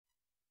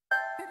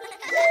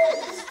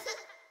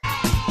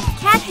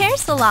Cat Hair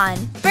Salon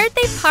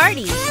birthday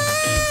party.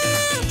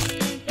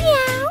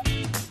 Meow.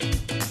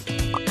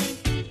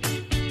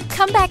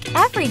 Come back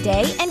every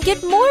day and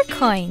get more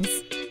coins.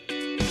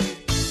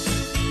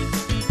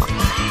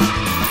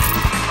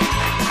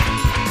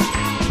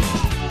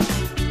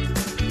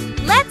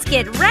 Let's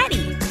get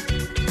ready.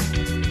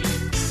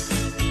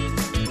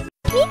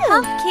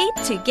 Help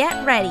Kate to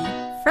get ready.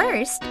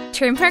 First,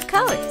 trim her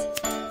coat.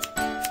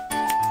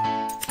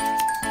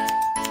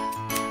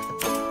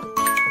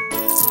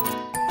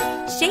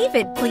 Shave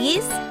it,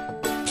 please.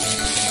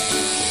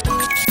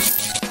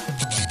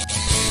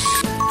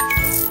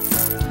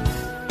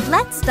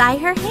 Let's dye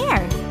her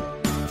hair.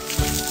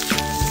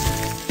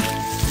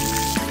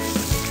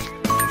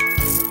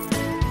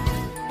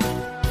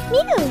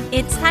 Mew!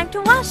 It's time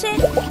to wash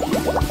it.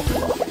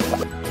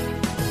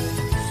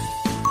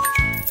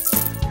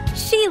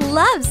 She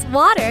loves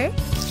water.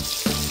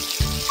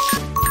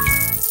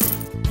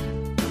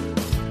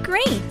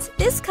 Great!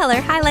 This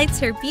color highlights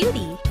her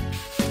beauty.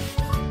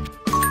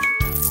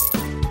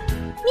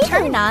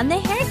 Turn on the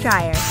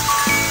hairdryer.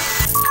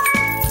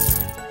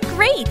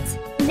 Great!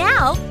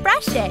 Now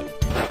brush it.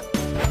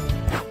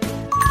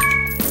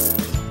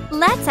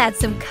 Let's add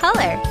some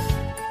color.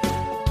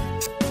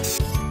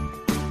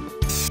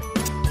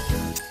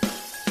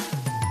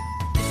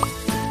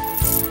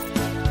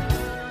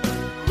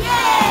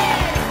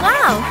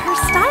 Wow, her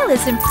style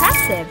is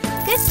impressive.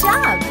 Good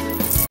job.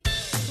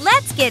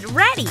 Let's get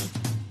ready.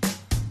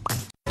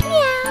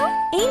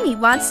 Meow. Amy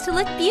wants to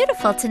look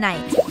beautiful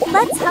tonight.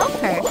 Let's help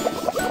her.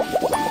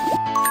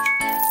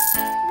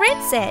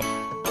 Rinse it.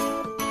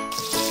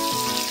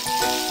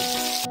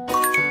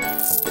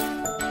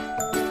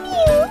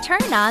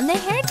 Turn on the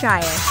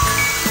hairdryer.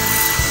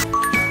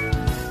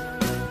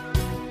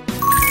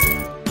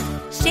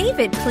 Shave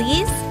it,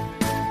 please.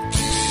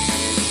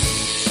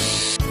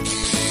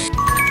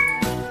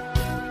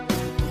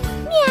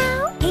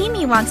 Meow.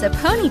 Amy wants a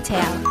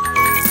ponytail.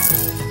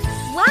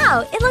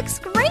 Wow, it looks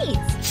great.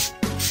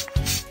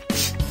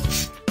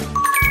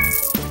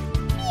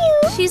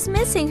 Mew. She's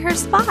missing her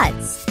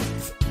spots.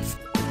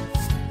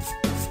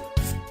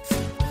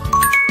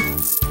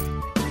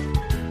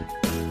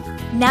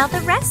 Now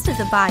the rest of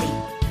the body.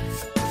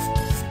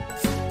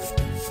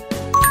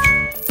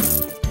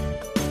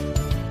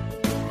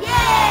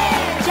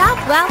 Yay! Job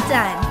well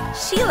done.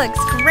 She looks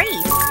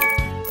great.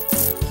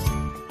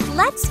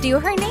 Let's do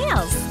her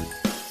nails.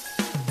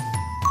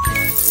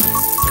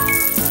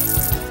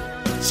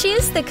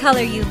 Choose the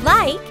color you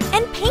like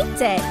and paint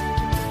it.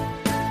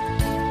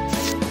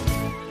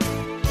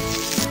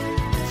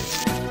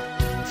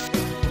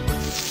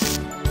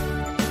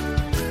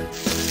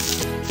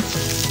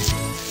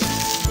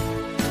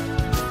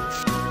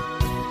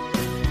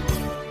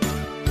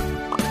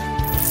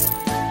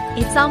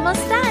 It's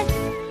almost done.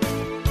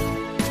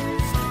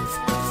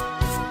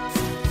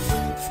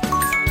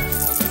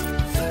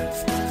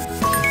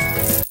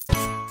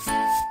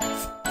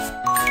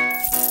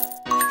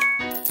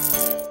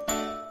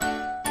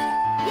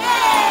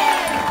 Yay!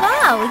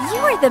 Wow, you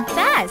are the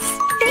best.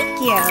 Thank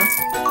you.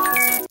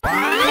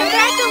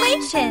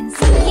 Congratulations!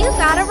 You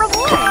got a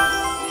reward.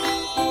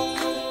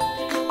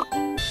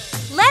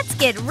 Let's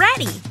get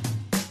ready.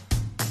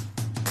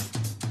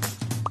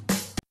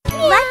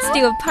 Let's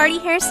do a party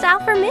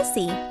hairstyle for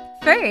Missy.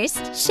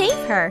 First, shave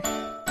her.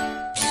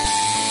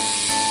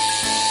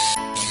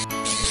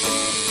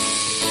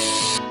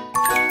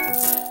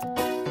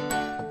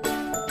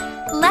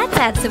 Let's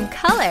add some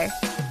color.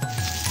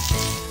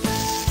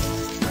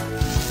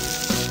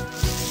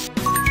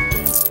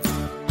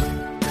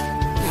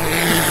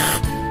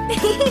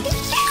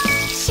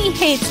 She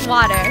hates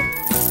water.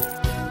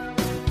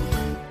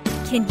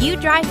 Can you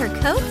dry her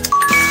coat?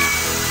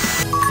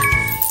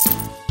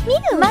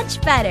 Mew.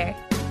 Much better.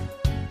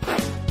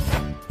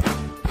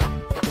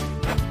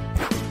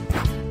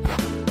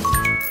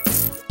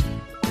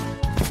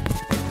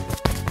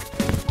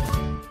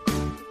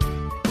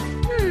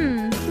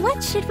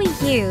 What should we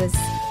use?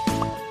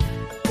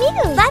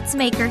 Mew. Let's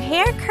make her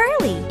hair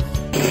curly.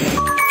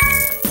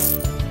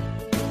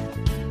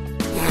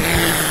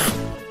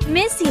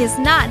 Missy is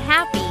not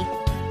happy.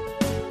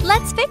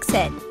 Let's fix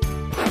it.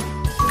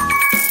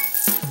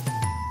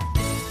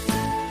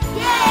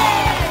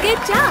 Yay!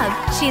 Good job!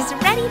 She's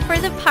ready for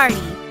the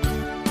party.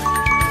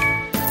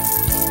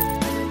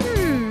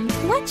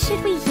 What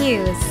should we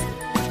use?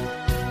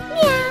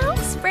 Meow!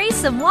 Spray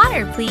some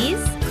water, please.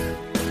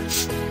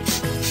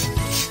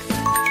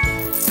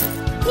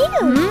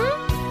 Mew!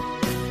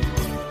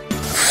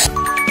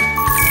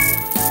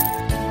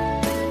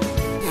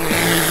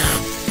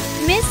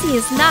 Missy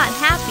is not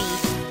happy.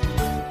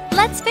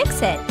 Let's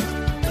fix it.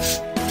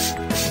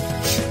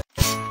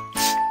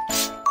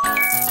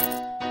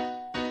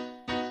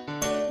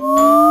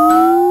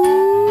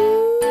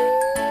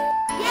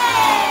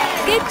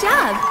 Good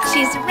job!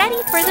 She's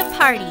ready for the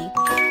party.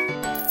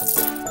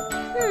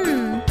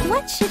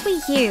 What should we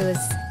use?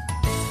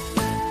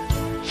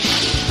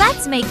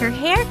 Let's make her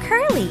hair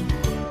curly.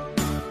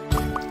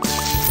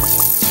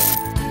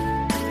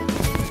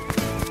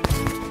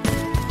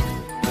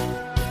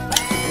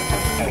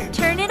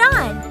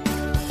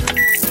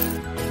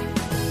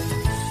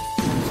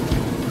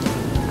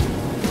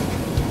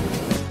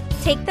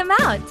 take them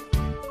out.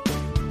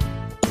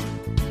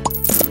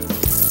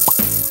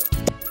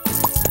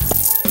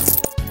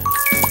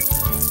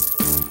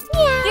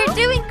 Meow. You're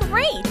doing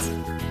great!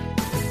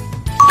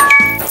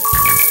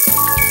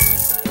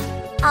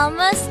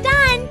 Almost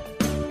done!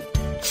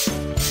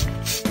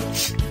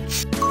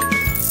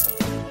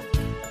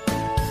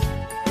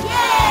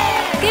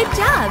 Yay! Good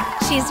job!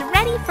 She's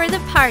ready for the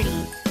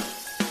party.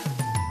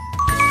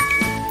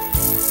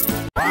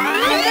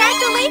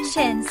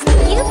 Congratulations!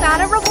 You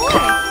got a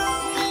reward!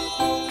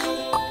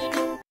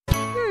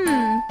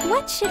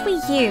 What should we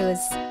use?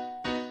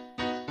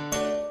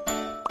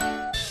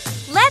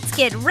 Let's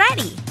get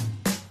ready!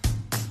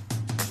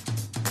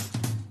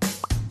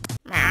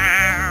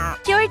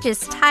 George is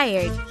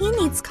tired. He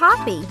needs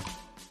coffee.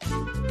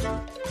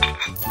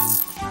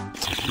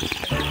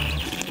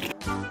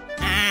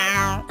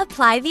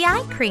 Apply the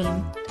eye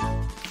cream.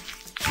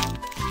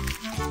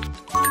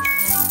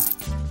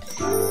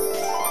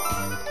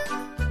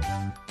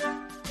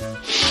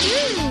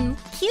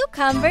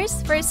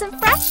 Cucumbers for some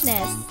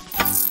freshness.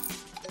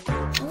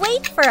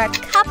 Wait for a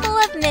couple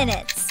of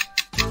minutes.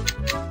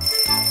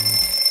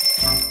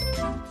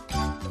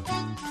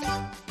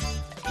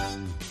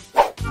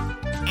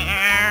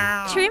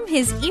 Trim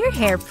his ear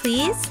hair,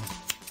 please.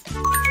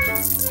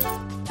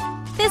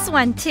 This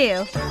one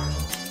too.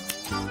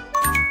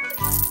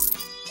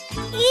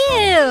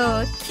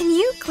 Ew! Can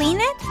you clean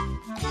it?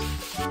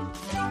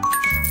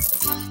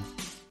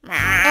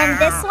 And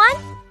this one?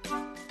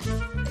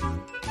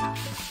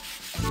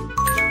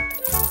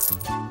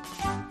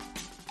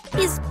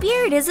 His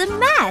beard is a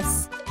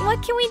mess.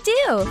 What can we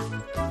do?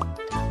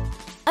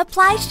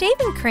 Apply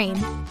shaving cream.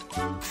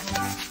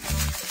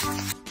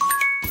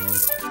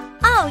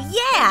 Oh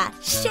yeah!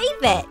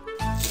 Shave it!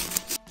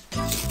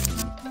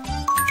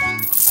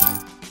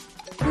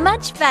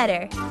 Much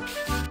better.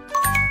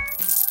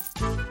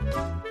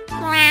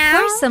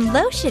 Pour some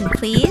lotion,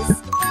 please.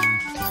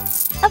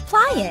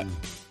 Apply it.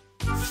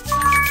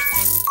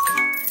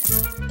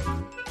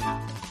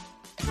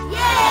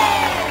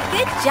 Yay!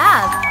 Good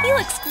job! He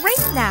looks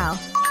great now.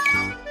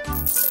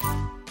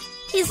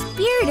 His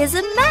beard is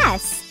a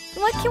mess.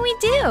 What can we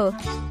do?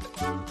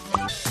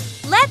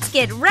 Let's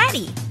get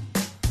ready.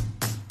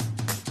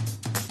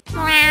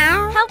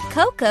 Help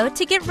Coco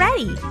to get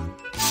ready.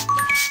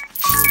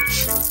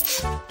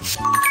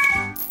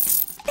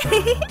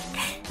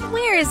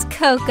 Where is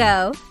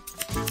Coco?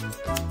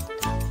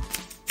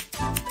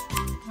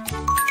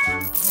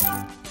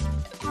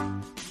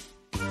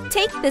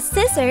 Take the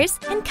scissors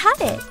and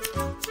cut it.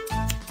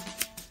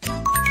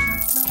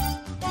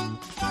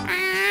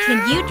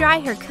 Can you dry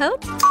her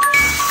coat?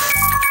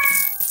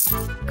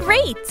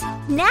 Great!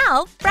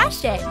 Now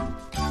brush it.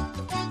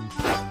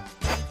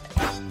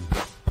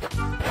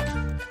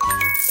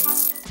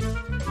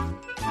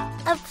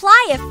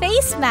 Apply a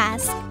face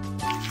mask.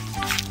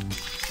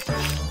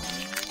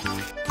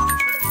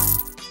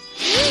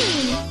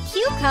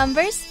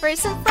 Cucumbers for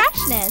some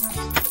freshness.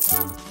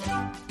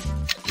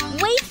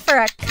 Wait for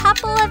a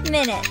couple of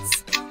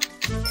minutes.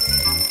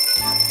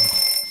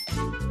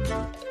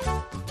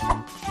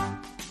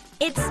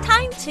 It's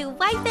time to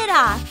wipe it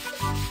off.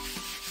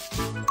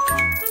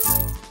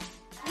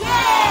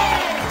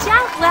 Yay!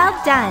 Job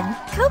well done.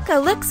 Coco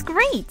looks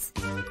great.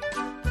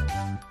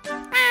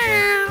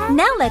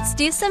 Now let's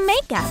do some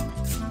makeup.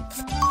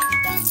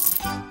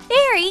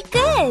 Very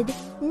good.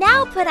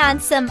 Now put on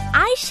some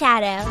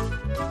eyeshadow.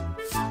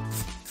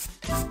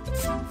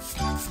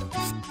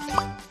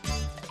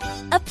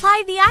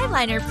 Apply the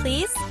eyeliner,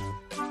 please.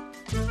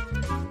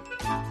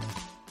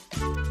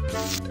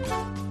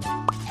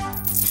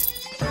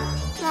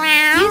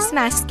 Use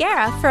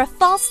mascara for a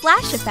false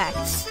lash effect.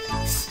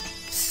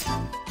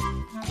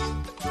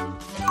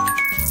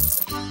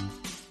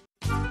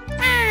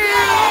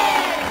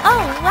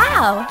 Oh,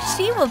 wow!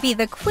 She will be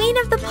the queen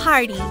of the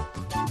party.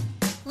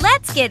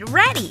 Let's get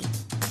ready.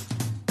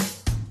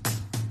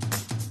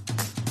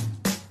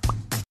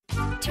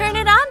 Turn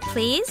it on,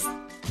 please.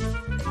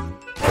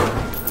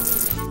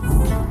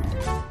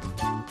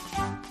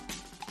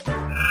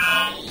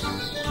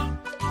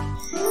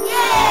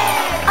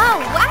 Oh,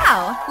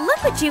 wow!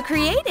 Look what you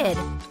created!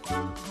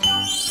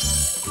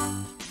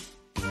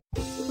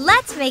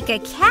 Let's make a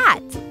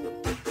cat!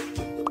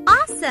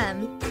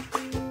 Awesome!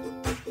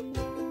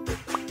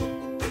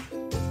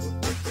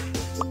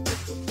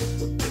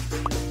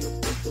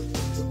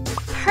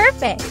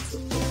 Perfect!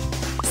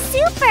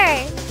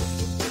 Super!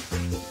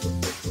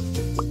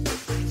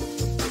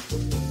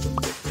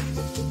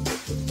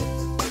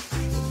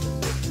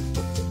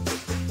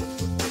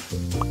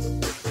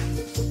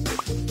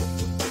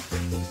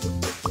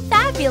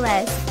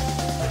 Fabulous!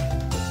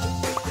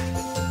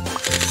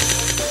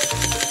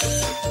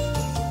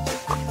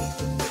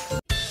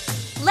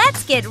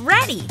 Let's get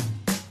ready!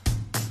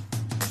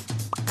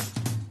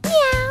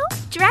 Meow!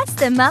 Dress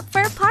them up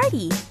for a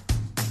party!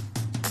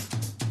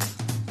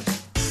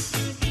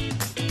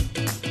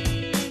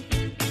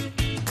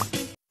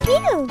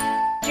 Ew!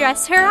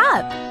 Dress her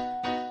up!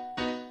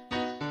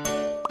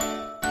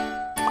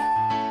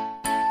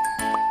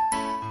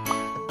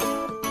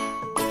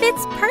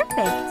 Fits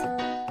perfect!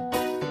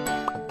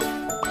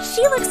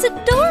 She looks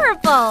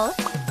adorable!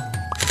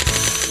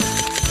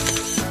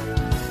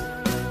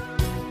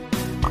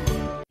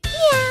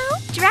 Meow!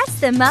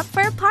 Dress them up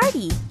for a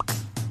party.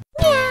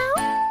 Meow!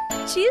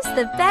 Choose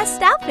the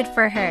best outfit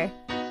for her.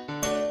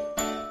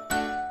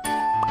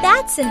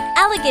 That's an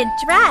elegant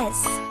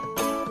dress.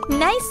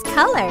 Nice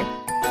color.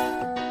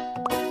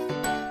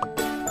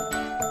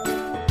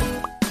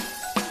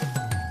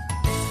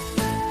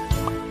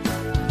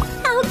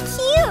 How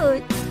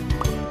cute!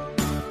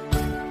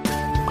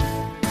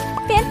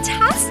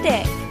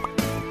 Fantastic!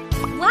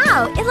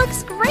 Wow, it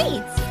looks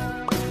great!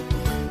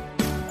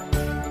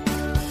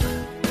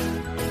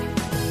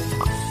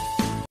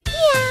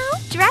 Meow!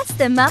 Dress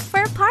them up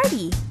for a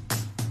party.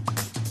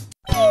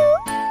 Meow!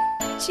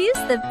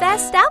 Choose the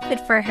best outfit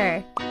for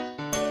her.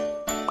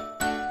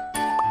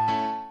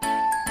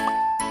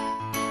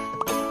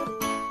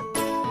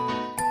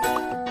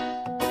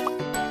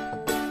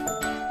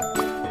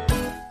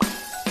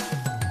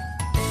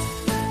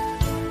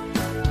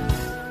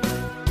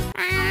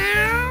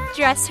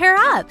 Dress her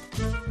up.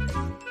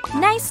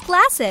 Nice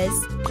glasses.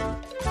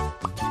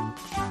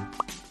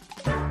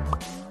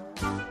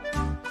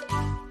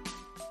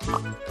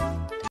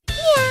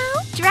 Meow!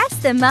 Dress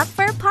them up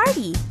for a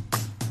party.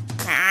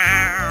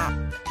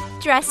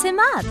 Dress him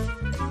up.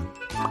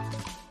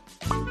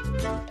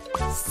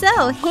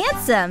 So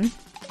handsome.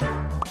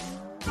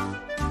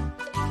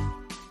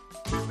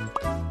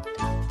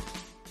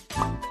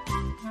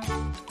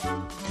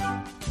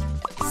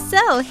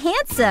 So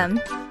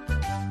handsome.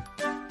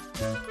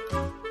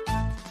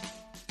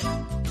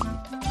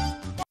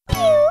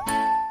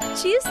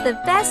 Choose the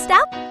best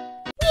outfit.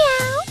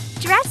 Meow!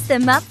 Dress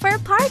them up for a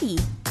party.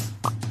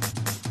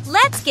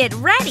 Let's get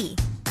ready.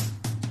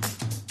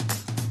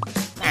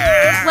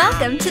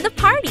 Welcome to the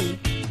party.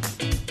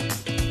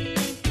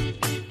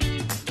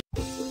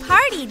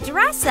 Party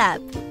dress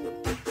up.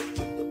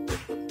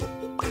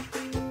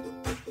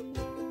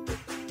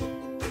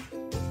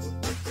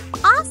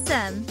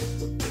 Awesome.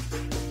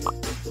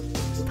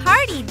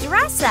 Party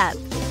dress up.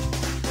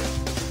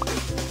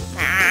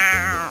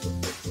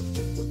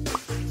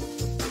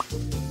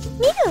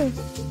 Meow.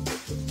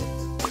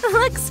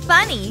 Looks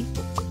funny.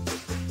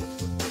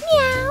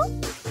 Meow.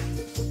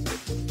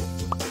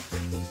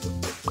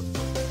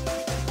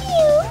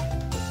 Meow.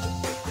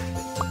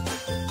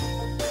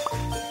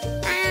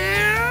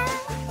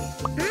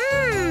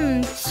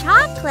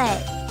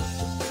 Chocolate.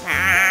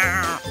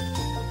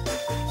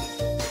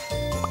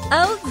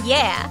 Oh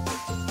yeah.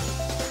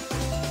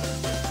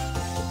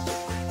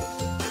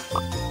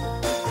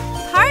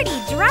 Party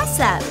dress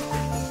up.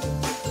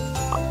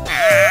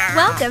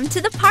 Welcome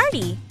to the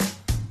party.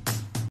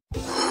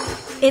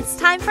 It's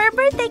time for a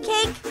birthday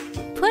cake.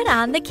 Put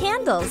on the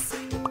candles.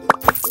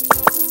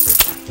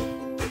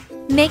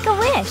 Make a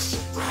wish.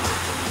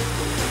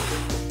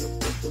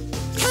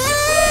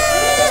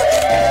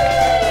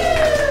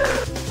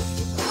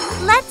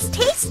 Let's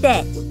taste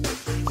it.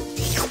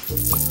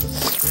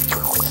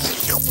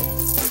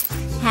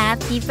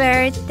 Happy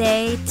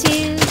birthday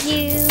to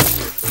you.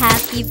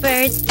 Happy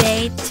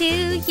birthday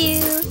to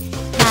you.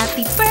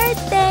 Happy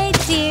birthday,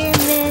 dear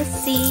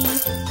Missy.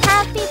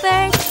 Happy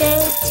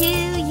birthday to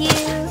you.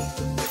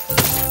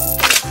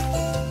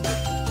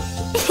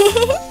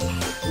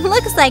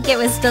 Looks like it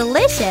was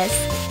delicious.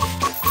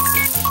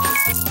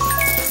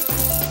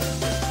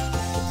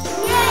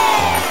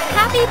 Yay!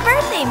 Happy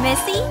birthday,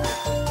 Missy.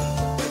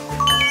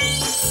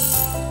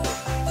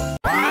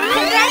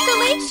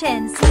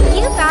 Congratulations!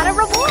 You got a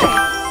reward.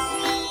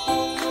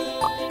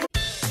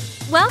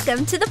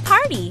 Welcome to the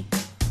party.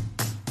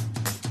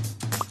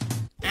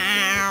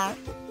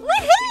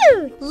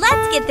 Woohoo!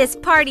 Let's get this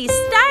party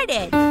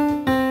started!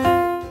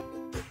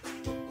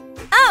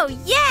 Oh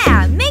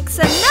yeah! Make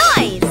some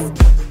noise!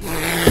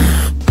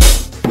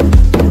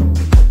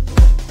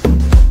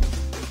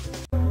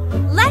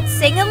 Let's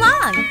sing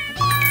along!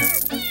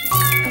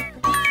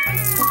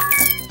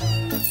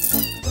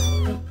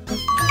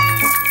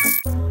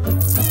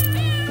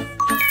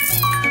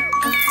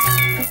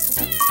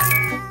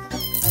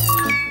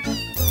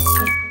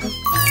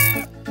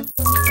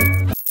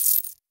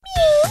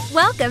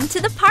 Welcome to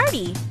the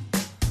party!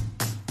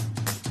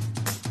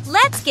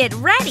 Let's get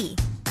ready!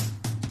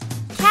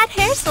 Cat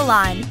Hair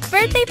Salon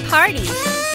birthday party!